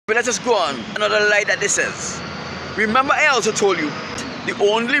let us go on. Another lie that this says. Remember, I also told you the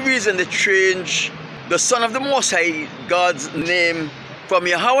only reason they changed the Son of the Most High, God's name, from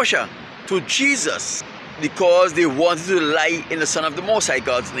Yahawashah to Jesus, because they wanted to lie in the Son of the Most High,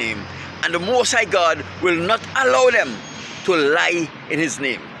 God's name. And the Most High God will not allow them to lie in His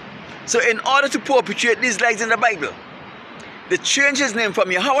name. So in order to perpetuate these lies in the Bible, they changed His name from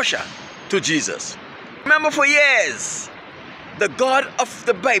Yahawashah to Jesus. Remember, for years, the God of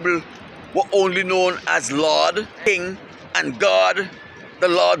the Bible were only known as Lord, King, and God, the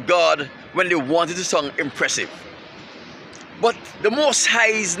Lord God, when they wanted to sound impressive. But the Most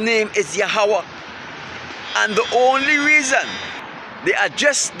High's name is Yahweh, and the only reason they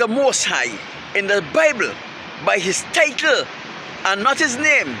address the Most High in the Bible by His title and not His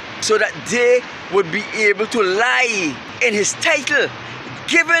name, so that they would be able to lie in His title,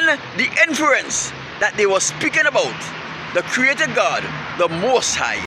 given the inference that they were speaking about the Creator God, the Most High.